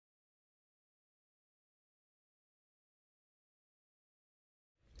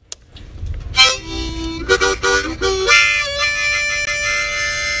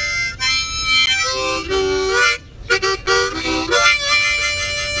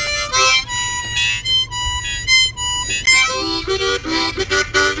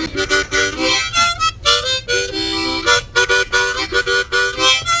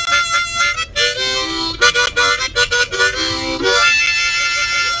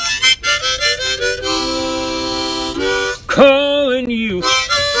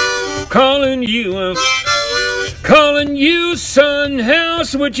Callin you, son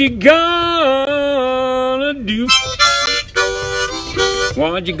house, what you gonna do?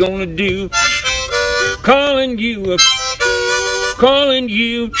 What you gonna do? Callin you, callin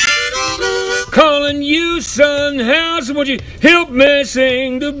you, callin you, son house, would you help me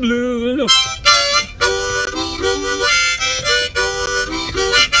sing the blues?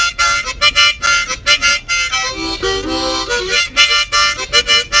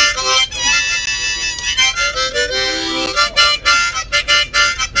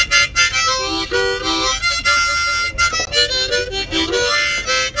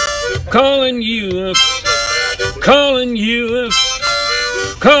 Callin you, callin you,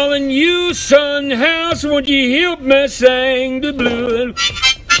 callin you, son house, won't you help me sing the blues?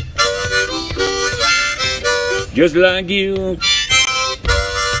 Just like you,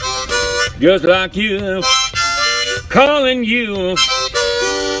 just like you, callin you,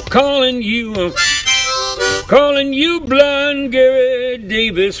 callin you, callin you, blind Gary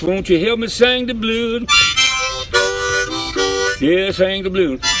Davis, won't you help me sing the blues? Yeah, sing the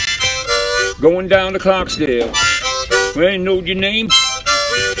blues. Going down to Clarksdale, well, I know your name,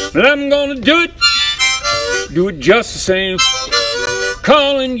 but I'm gonna do it just the same.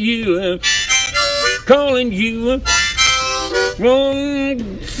 Callin you, callin you,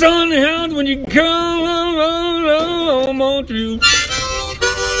 son house, when you come on through.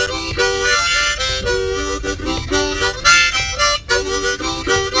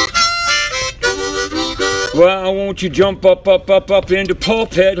 Well, I want you jump up into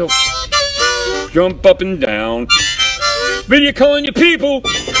pulpit. Jump up and down. But you're calling your people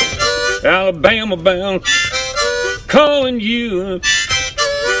Alabama bound. Calling you,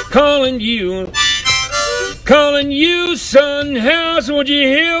 calling you, calling you, son house, would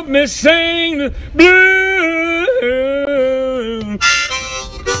you help me sing the blues?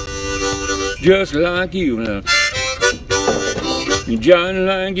 Just like you now. Just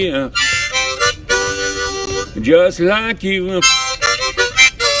like you. Just like you.